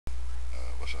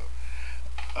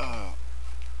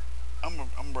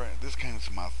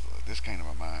this came to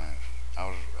my mind.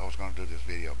 I was gonna do this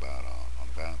video about on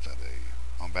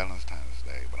Valentine's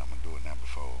Day, but I'm gonna do it now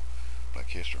before Black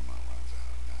History Month runs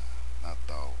out. Now, I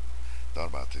thought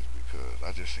about this because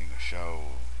I just seen a show,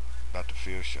 Dr.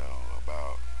 Phil show,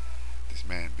 about this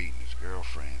man beating his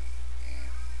girlfriend,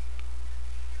 and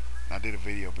I did a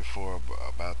video before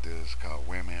about this called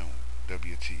Women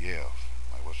WTF,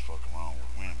 like what's fucking wrong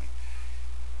with women,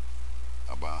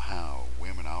 about how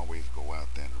women always go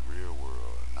out there in the real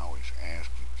world and always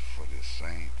ask for the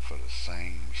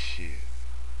same shit,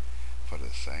 for the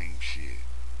same shit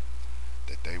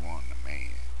that they want in a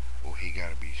man. Oh, he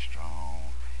gotta be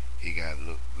strong, he gotta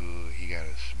look good, he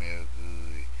gotta smell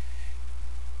good,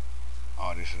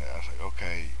 all this and that. I was like,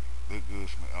 okay, look good,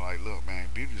 smell. I'm like, look, man,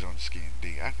 beauty's on the skin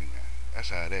deep. I can, that's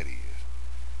how that is.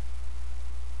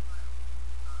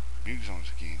 Beauty's on the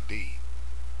skin deep.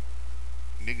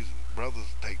 Niggas,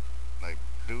 brothers take, like,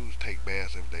 dudes take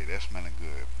baths every day. That's smelling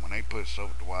good. When they put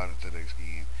soap to water into their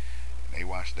skin and they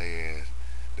wash their ass,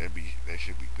 that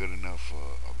should be good enough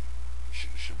for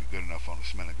should be good enough on the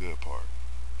smelling good part.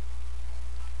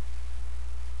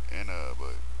 And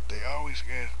but they always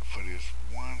ask for this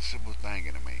one simple thing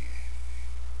in a man.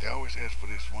 They always ask for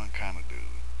this one kind of dude.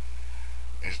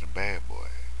 It's the bad boy.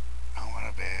 I want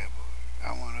a bad boy.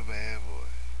 I want a bad boy.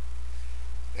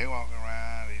 They walking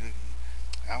around, they looking.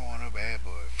 I want a bad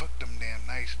boy. Fuck them damn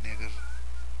nice niggas.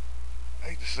 I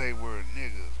hate to say word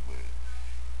niggas, but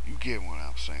you get what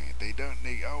I'm saying. They don't.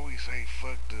 They always say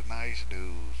fuck the nice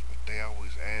dudes, but they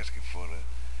always asking for the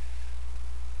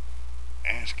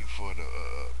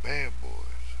bad boys.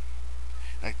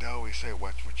 Like they always say,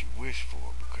 watch what you wish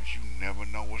for because you never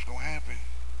know what's gonna happen.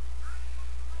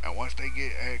 And once they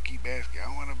keep asking,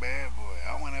 I want a bad boy.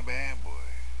 I want a bad boy.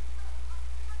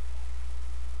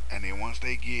 And then once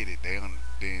they get it, then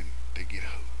they get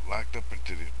locked up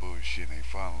into this bullshit and they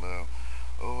fall in love.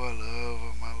 Oh, I love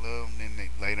him, I love him. Then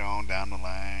later on down the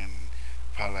line,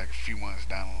 probably like a few months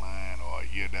down the line or a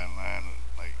year down the line,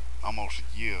 like almost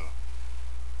a year,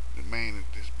 the man,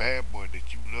 this bad boy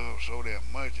that you love so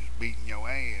damn much is beating your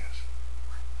ass.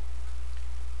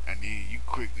 And then you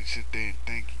quickly sit there and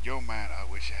think in your mind, I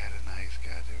wish I had a nice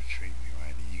guy that would treat me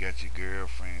right. And you got your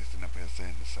girlfriend sitting up there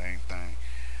saying the same thing.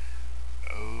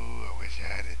 Oh, I wish I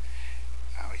had a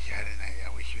I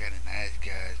wish you had a nice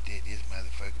guy that this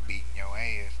motherfucker beating your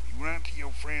ass. You run to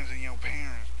your friends and your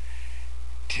parents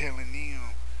telling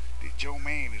them that your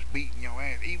man is beating your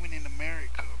ass, even in the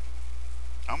married couple.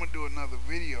 I'm gonna do another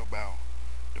video about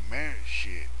the marriage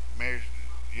shit. The marriage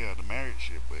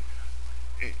shit,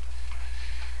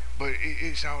 it,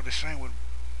 it's all the same with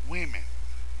women.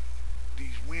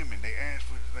 These women, they ask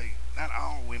for, like, not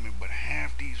all women, but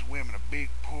half these women, a big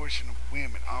portion of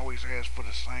women always ask for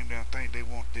the same damn thing. They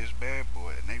want this bad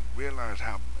boy, and they realize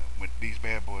how what these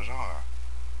bad boys are.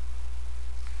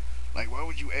 Like, why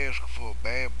would you ask for a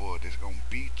bad boy that's gonna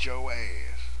beat your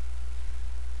ass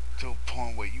to a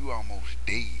point where you almost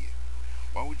dead?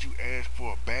 Why would you ask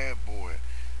for a bad boy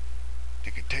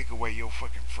that can take away your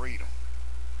fucking freedom?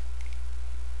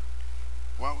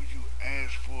 Why would you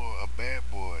ask for a bad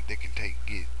boy that can take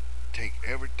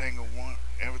everything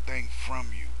from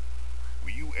you?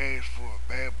 When you ask for a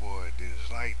bad boy that is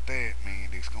like that, man,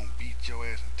 that's gonna beat your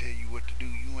ass and tell you what to do,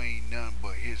 you ain't nothing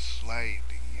but his slave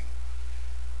to him.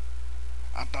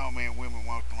 I thought, man, women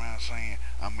walked around saying,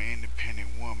 I'm an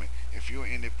independent woman. If you're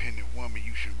an independent woman,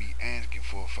 you should be asking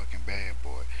for a fucking bad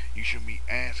boy. You should be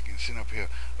asking, sitting up here,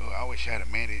 oh, I wish I had a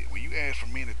man that, when you ask for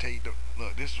men to tell you,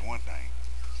 look, this is one thing.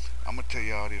 I'm gonna tell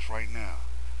y'all this right now.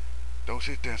 Don't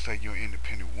sit there and say you're an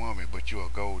independent woman, but you're a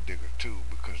gold digger too,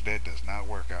 because that does not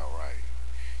work out right.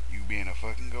 You being a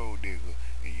fucking gold digger,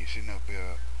 and you're sitting up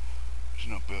there,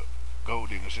 gold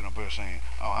digger, sitting up there saying,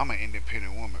 "Oh, I'm an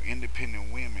independent woman."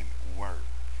 Independent women work.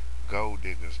 Gold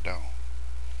diggers don't.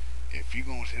 If you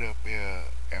gonna sit up there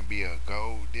and be a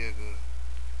gold digger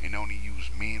and only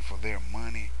use men for their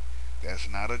money, that's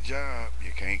not a job.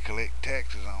 You can't collect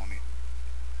taxes on it.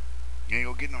 You ain't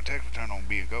gonna get no tax return on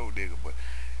being a gold digger, but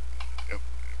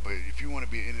if you want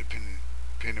to be an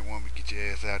independent woman, get your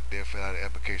ass out there, fill out an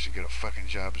application, get a fucking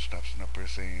job, and stop sitting up there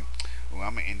saying, "Well,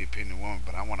 I'm an independent woman,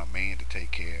 but I want a man to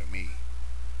take care of me."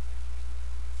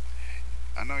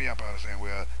 I know y'all probably saying,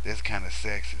 "Well, that's kind of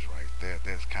sexist, right there.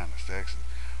 That's kind of sexist."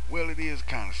 Well, it is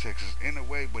kind of sexist in a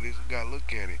way, but you gotta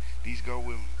look at it. These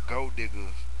gold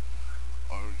diggers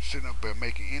are sitting up there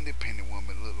making independent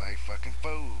women look like fucking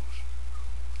fools.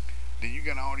 Then you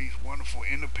got all these wonderful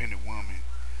independent women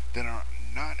that are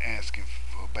not asking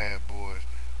for bad boys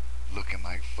looking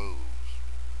like fools.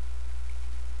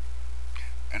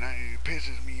 And it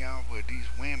pisses me off with these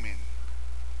women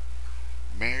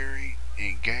married,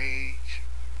 engaged,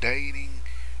 dating,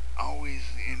 always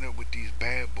end up with these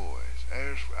bad boys.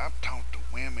 I've talked to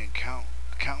women,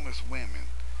 countless women,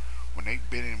 when they've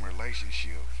been in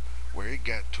relationships where it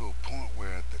got to a point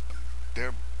where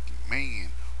their man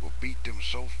will beat them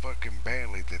so fucking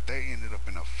badly that they ended up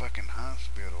in a fucking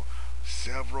hospital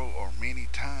several or many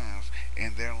times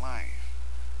in their life.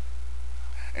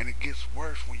 And it gets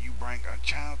worse when you bring a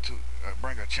child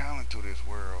into this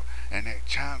world, and that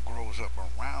child grows up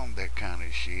around that kind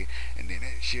of shit, and then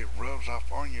that shit rubs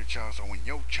off on your child. So when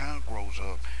your child grows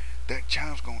up, that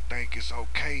child's gonna think it's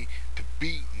okay to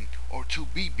beaten or to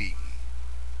be beaten.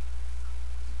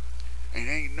 And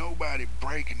ain't nobody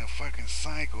breaking the fucking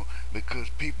cycle because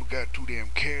people got too damn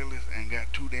careless and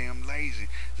got too damn lazy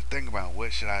to think about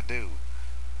what should I do.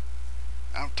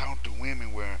 I've talked to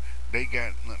women where they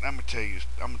got. Look, I'm gonna tell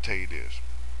you this.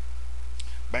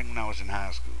 Back when I was in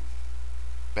high school,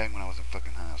 back when I was in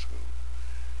fucking high school,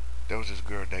 there was this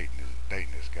girl dating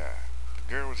this guy.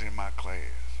 The girl was in my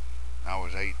class. I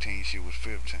was 18, she was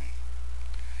 15,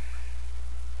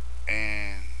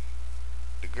 and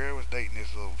the girl was dating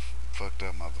this little fucked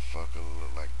up motherfucker who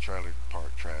looked like Charlie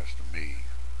Park trash to me.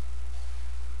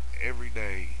 Every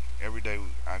day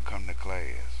I come to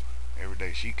class. Every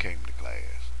day she came to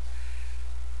class.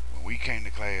 When we came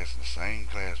to class, in the same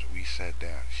class that we sat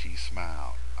down, she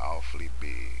smiled awfully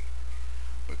big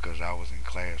because I was in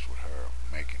class with her,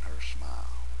 making her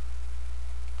smile.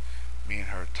 Me and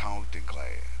her talked in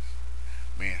class.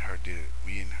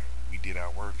 We did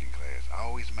our work in class. I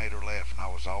always made her laugh, and I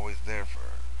was always there for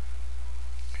her.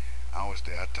 I was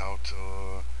there. I talked to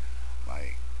her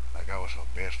like I was her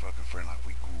best fucking friend. Like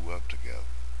we grew up together.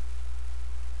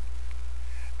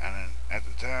 And then at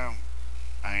the time,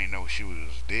 I didn't know she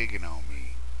was digging on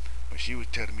me, but she was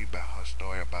telling me about her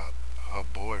story about her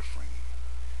boyfriend.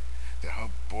 That her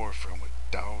boyfriend would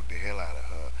dog the hell out of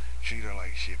her, treat her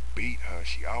like shit, beat her.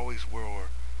 She always wore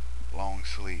long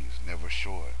sleeves, never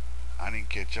short. I didn't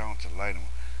catch on till later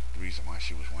the reason why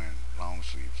she was wearing long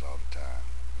sleeves all the time.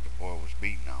 The boy was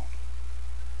beating on her.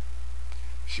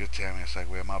 She'll tell me, it's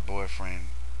like, well, my boyfriend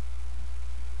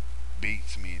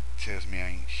beats me and tells me I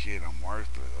ain't shit, I'm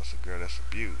worthless. I said, girl, that's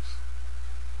abuse.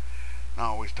 And I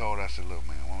always told her, I said, look,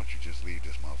 man, why don't you just leave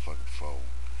this motherfucker before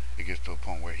it gets to a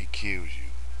point where he kills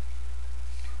you?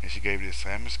 And she gave me the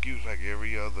same excuse like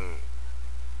every other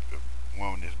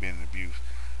woman that's been in abuse.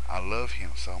 I love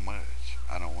him so much,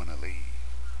 I don't want to leave.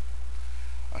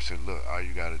 I said, look, all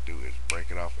you gotta do is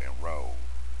break it off and roll.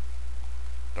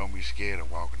 Don't be scared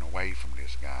of walking away from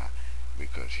this guy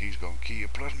because he's gonna kill you.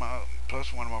 Plus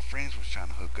one of my friends was trying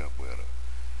to hook up with her.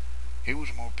 He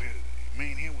was more pissed.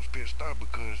 Me and him was pissed off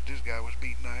because this guy was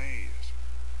beating her ass.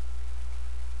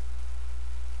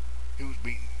 He was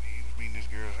beating this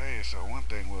girl's ass. So one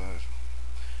thing was,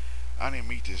 I didn't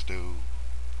meet this dude,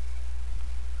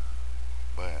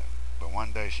 but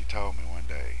one day she told me one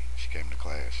day she came to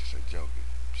class. She said, "Joker."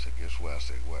 She said, "Guess what?" I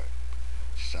said, "What?"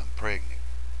 She said, "I'm pregnant."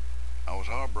 I was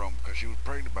heartbroken because she was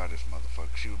pregnant by this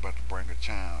motherfucker. She was about to bring a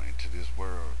child into this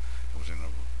world.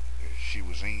 She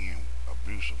was in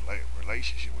abusive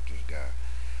relationship with this guy.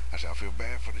 I said, I feel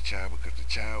bad for the child because the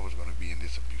child was going to be in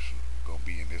this abusive, going to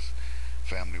be in this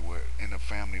in a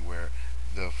family where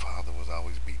the father was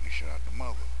always beating the shit out of the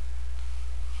mother.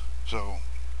 So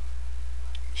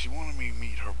she wanted me to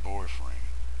meet her boyfriend.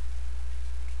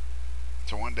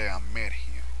 So one day I met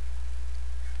him,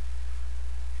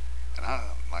 and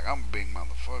I'm a big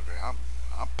motherfucker. I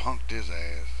punked his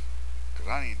ass because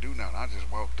I didn't do nothing. I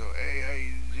just walked up, hey, how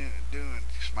you doing?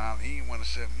 Smiling. He didn't want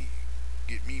to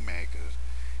get me mad because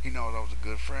he knows I was a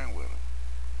good friend with him.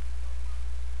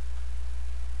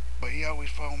 But he always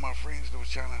followed my friends that was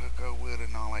trying to hook up with her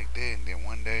and all like that. And then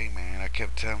one day, man, I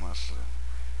kept telling her,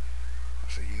 I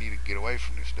said, you need to get away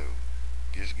from this dude.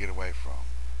 Just get away from him.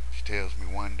 She tells me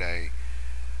one day,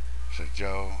 she said,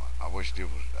 Joe, I wish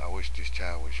this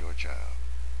child was your child.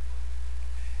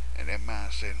 And that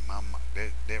mindset,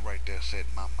 that right there set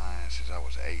in my mind since I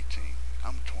was 18.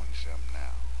 I'm 27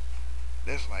 now.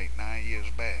 That's like 9 years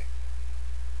back.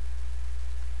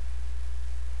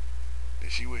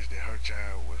 That she wished that her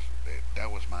child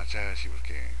that was my child she was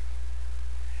carrying.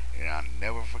 And I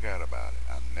never forgot about it.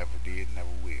 I never did,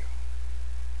 never will.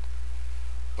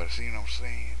 But see what I'm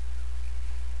saying?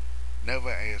 Never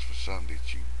ask for something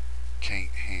that you can't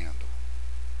handle.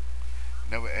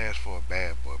 Never ask for a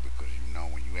bad boy because you know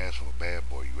when you ask for a bad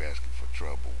boy, you asking for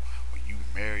trouble. When you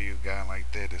marry a guy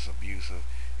like that that's abusive,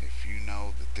 if you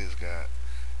know that this guy,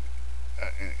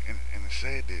 and it's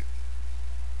sad that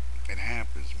it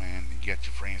happens, man. You got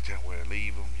your friends telling where to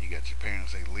leave them. You got your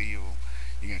parents say leave them.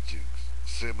 You got your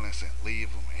siblings saying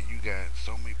leave them, and you got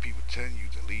so many people telling you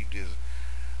to leave this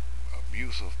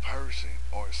abusive person,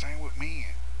 or same with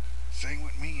men. Same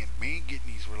with men. Men get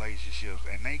in these relationships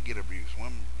and they get abused.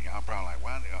 Women, y'all probably like,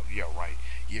 why? Yeah, right.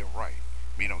 Yeah, right.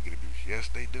 Men don't get abused. Yes,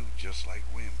 they do. Just like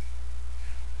women.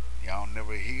 Y'all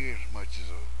never hear as much as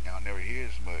y'all never hear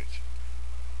as much,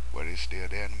 but it's still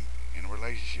there in a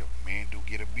relationship. Men do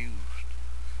get abused.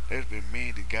 There's been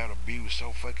men that got abused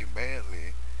so fucking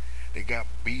badly, they got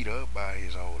beat up by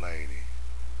his old lady.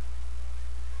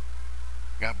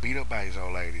 Got beat up by his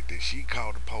old lady. That she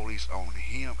called the police on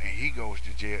him, and he goes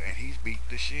to jail, and he's beat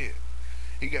the shit.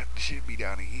 He got the shit beat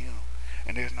out of him,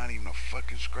 and there's not even a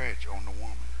fucking scratch on the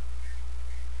woman.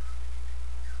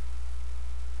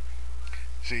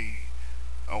 See,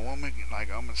 a woman,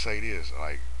 like, I'm gonna say this,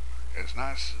 like, it's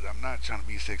not. I'm not trying to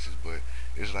be sexist, but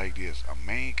it's like this: a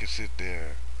man can sit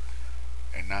there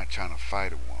and not trying to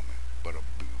fight a woman,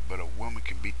 but a woman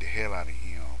can beat the hell out of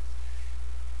him,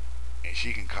 and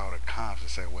she can call the cops and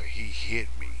say, "Well, he hit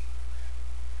me.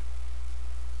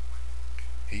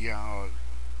 He all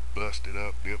busted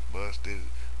up, lip busted,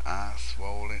 eyes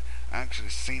swollen." I actually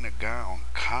seen a guy on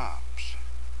cops.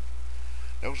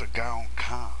 There was a guy on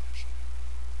cops.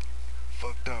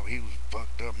 Fucked up. He was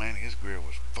fucked up, man. His grill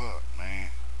was fucked,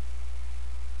 man.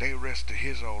 They arrested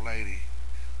his old lady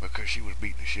because she was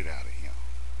beating the shit out of him.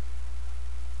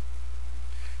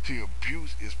 See,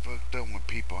 abuse is fucked up when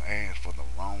people ask for the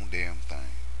wrong damn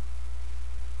thing.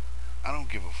 I don't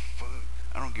give a fuck.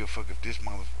 I don't give a fuck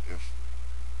if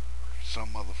some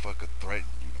motherfucker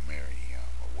threatened you to marry him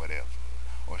or whatever.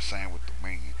 Or same with the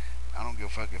man. I don't give a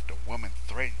fuck if the woman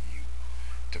threatened you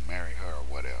to marry her or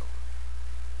whatever.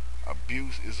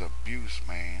 Abuse is abuse,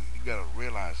 man. You gotta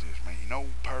realize this, man. No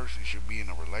person should be in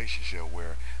a relationship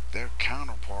where their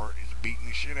counterpart is beating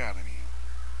the shit out of them.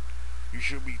 You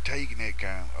should be taking that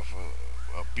kind of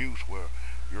abuse where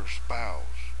your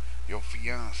spouse, your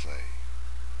fiance,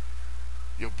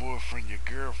 your boyfriend, your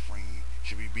girlfriend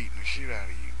should be beating the shit out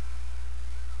of you.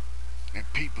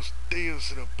 And people still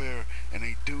sit up there and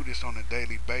they do this on a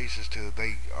daily basis till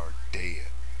they are dead.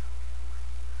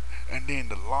 And then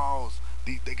the laws,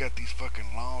 they got these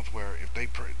fucking laws where if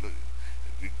look,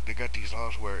 they got these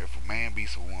laws where if a man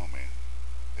beats a woman,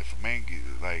 if a man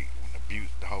get like when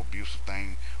the whole abusive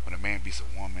thing, when a man beats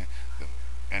a woman,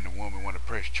 and the woman want to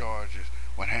press charges,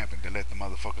 what happened? They let the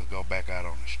motherfuckers go back out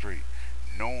on the street,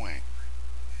 knowing,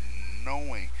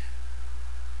 knowing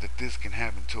that this can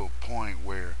happen to a point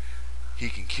where he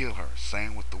can kill her.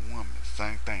 Same with the woman.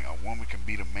 Same thing. A woman can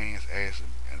beat a man's ass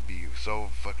and be so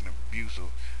fucking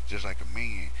abusive, just like a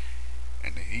man,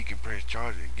 and then he can press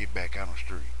charges and get back out on the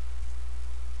street.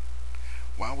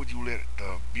 Why would you let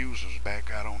the abusers back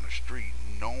out on the street,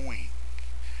 knowing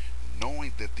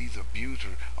that these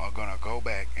abusers are gonna go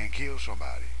back and kill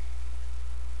somebody?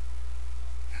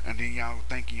 And then y'all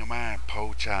think in your mind,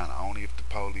 po China, only if the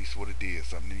police would have did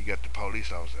something. Then you got the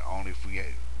police officer, only if we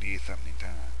had did something in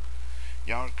time.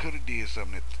 Y'all could have did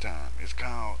something at the time. It's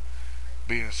called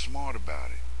being smart about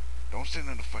it. Don't send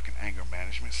them to fucking anger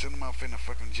management. Send them off in a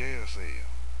fucking jail cell.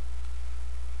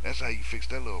 That's how you fix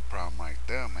that little problem right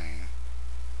there, man.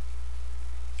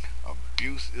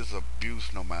 Abuse is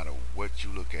abuse no matter what you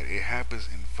look at. It happens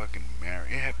in fucking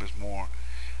marriage. It happens more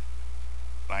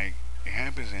like it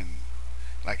happens in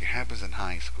like it happens in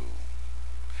high school.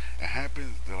 It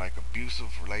happens that like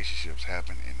abusive relationships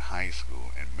happen in high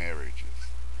school and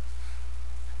marriages,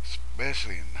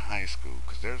 especially in high school,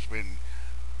 because there's been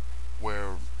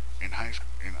where in high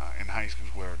schools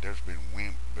where there's been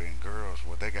girls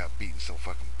where they got beaten so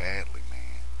fucking badly,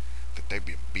 man, that they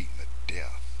been beaten to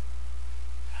death.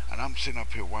 And I'm sitting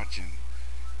up here watching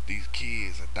these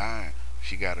kids are dying.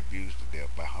 She got abused to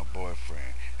death by her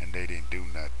boyfriend, and they didn't do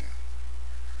nothing.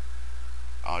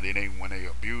 Then when they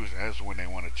abuse, that's when they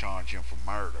want to charge him for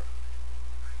murder.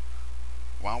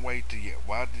 Why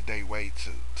did they wait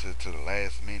to the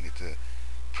last minute to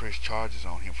press charges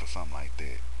on him for something like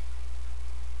that?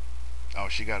 Oh,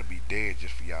 she got to be dead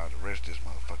just for y'all to arrest this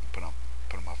motherfucker, put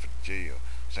him off in jail.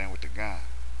 Same with the guy.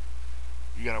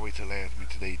 You gotta wait till the last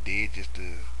minute till they dead just to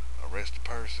arrest the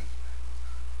person.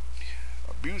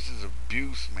 Abuse is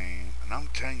abuse, man. And I'm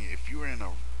telling you, if you're in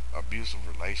a abusive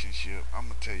relationship, I'm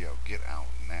gonna tell y'all, get out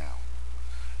now.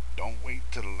 Don't wait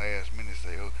till the last minute to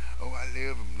say, oh, I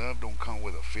love him. Love don't come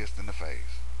with a fist in the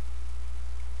face.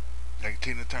 Like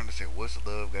Tina Turner said, what's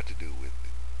love got to do with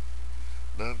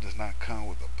it? Love does not come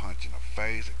with a punch in the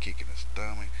face, a kick in the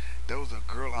stomach. There was a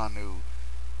girl I knew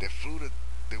that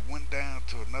went down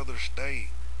to another state.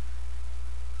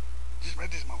 Just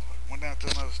met this motherfucker. Went down to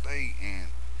another state, and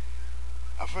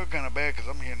I felt kind of bad because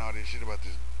I'm hearing all this shit about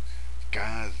this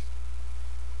guys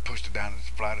pushed her down this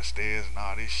flight of stairs and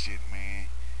all this shit, man.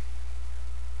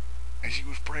 and she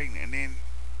was pregnant. And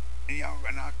y'all,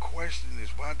 and I question this: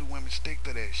 why do women stick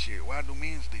to that shit? Why do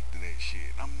men stick to that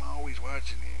shit? I'm always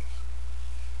watching this.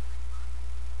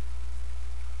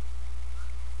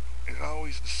 It's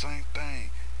always the same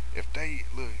thing. If they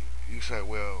look, you say,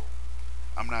 well,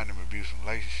 I'm not in an abusive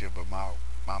relationship, but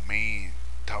my man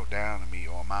talk down to me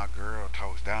or my girl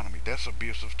talks down to me. That's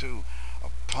abusive too. A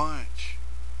punch,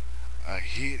 a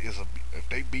hit is a. If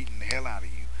they beating the hell out of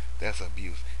you, that's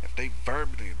abuse. If they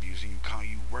verbally abusing you, calling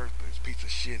you worthless, piece of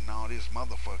shit, and all this,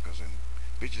 motherfuckers and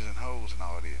bitches and hoes and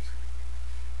all this,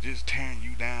 just tearing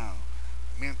you down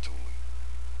mentally,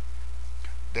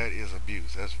 that is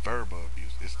abuse. That's verbal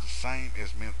abuse. It's the same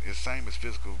as it's same as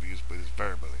physical abuse, but it's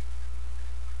verbally.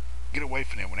 Get away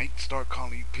from them. When they start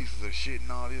calling you pieces of shit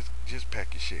and all this, just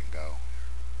pack your shit and go.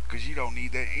 Because you don't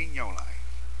need that in your life.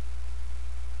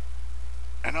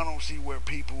 And I don't see where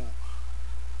people.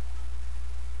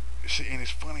 See, and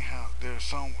it's funny how there's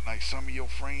some of your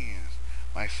friends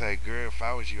might say, girl, if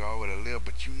I was you, I would have lived.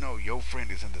 But you know your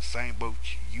friend is in the same boat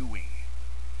you in.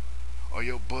 Or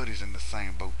your buddy's in the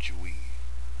same boat you in.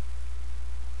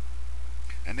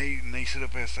 And they sit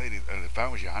up and say, that, if I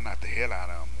was you, I'd knock the hell out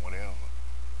of them, or whatever.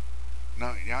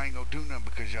 No, y'all ain't gonna do nothing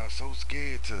because y'all so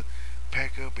scared to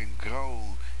pack up and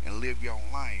go and live your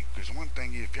life. Because one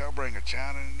thing is, if y'all bring a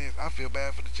child in this, I feel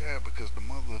bad for the child because the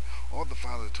mother or the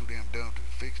father is too damn dumb to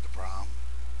fix the problem.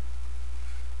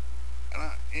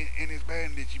 And it's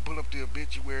bad that you pull up the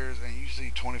obituaries and you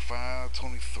see 25,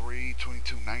 23,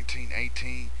 22, 19,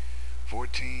 18,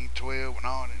 14, 12, and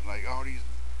all that, like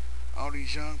all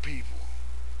these young people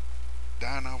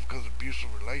dying off because of abusive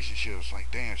relationships. Like,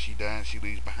 damn, she died and she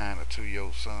leaves behind a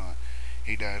 2-year-old son.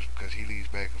 He dies because he leaves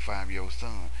back a 5-year-old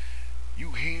son.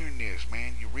 You hearing this,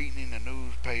 man? You're reading in the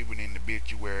newspaper and in the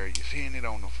obituary. You're seeing it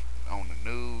on the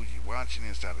news. You're watching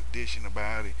inside a dishing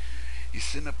about it. You're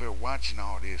sitting up there watching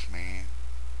all this, man.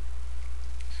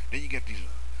 Then you get these.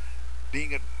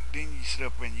 Then you sit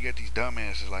up and you get these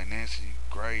dumbasses like Nancy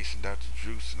Grace and Dr.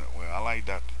 Drew. Well, I like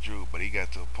Dr. Drew, but he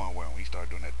got to a point where when he started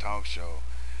doing that talk show,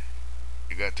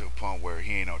 it got to a point where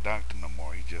he ain't no doctor no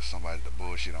more. He's just somebody to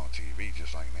bullshit on TV,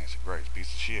 just like Nancy Grace,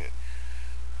 piece of shit.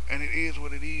 And it is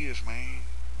what it is, man.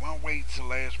 Why wait till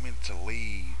last minute to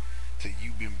leave till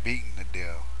you've been beaten to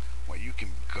death when you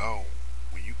can go,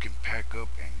 when you can pack up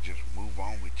and just move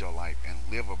on with your life and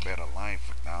live a better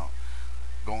life without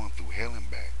going through hell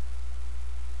and back?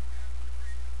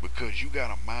 Because you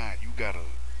got a mind,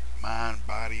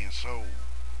 body, and soul.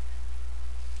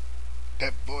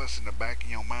 That voice in the back of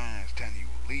your mind is telling you,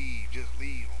 leave, just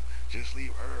leave them. Just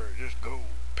leave her, just go,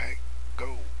 pack,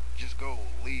 go, just go,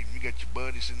 leave. You got your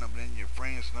buddies sitting up there and your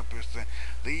friends sitting up there saying,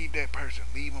 leave that person,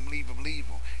 leave them, leave them, leave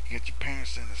them. You got your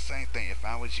parents saying the same thing. If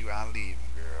I was you, I'd leave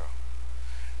them, girl.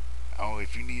 Oh,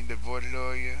 if you need a divorce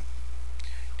lawyer,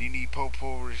 do you need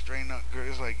popo restraining up, girl?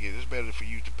 It's like, yeah, it's better for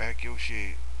you to pack your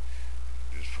shit.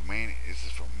 It's for men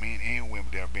and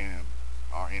women that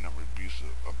are in a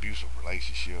abusive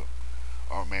relationship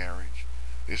or marriage.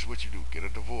 This is what you do: get a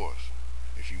divorce.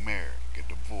 If you married, get a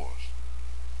divorce.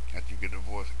 After you get a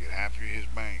divorce, get half of his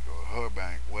bank or her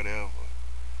bank, whatever.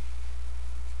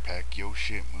 Pack your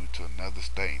shit, move to another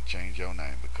state, and change your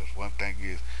name. Because one thing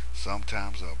is,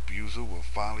 sometimes an abuser will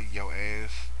follow your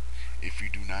ass if you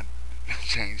do not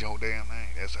change your damn name.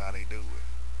 That's how they do it.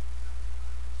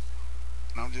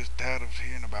 And I'm just tired of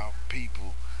hearing about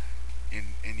people in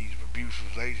these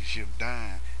abusive relationships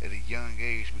dying at a young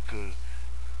age because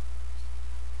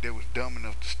they was dumb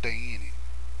enough to stay in it.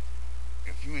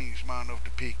 If you ain't smart enough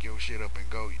to pick your shit up and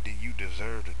go, then you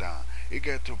deserve to die. It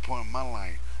got to a point in my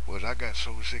life where I got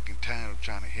so sick and tired of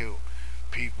trying to help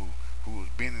people who was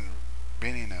been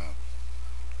in a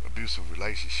abusive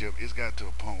relationship. It's got to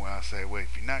a point where I say, well,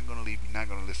 if you're not gonna leave, you're not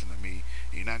gonna listen to me,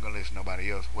 you're not gonna listen to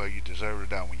nobody else, well, you deserve to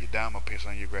die. When you die, I'm gonna piss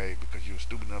on your grave because you were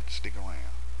stupid enough to stick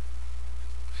around.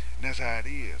 And that's how it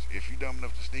is. If you're dumb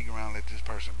enough to stick around and let this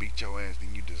person beat your ass,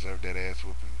 then you deserve that ass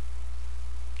whooping.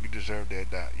 You deserve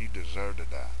that die. You deserve to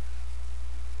die.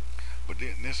 But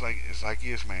then it's like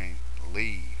this, man.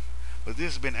 Leave. But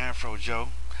this has been Afro Joe.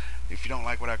 If you don't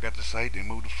like what I got to say, then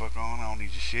move the fuck on. I don't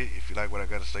need your shit. If you like what I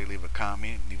got to say, leave a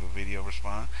comment, leave a video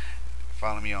response.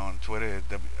 Follow me on Twitter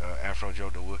at Afro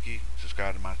Joe the Wookie.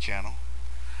 Subscribe to my channel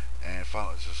and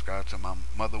subscribe to my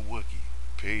mother Wookie.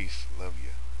 Peace. Love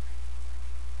you.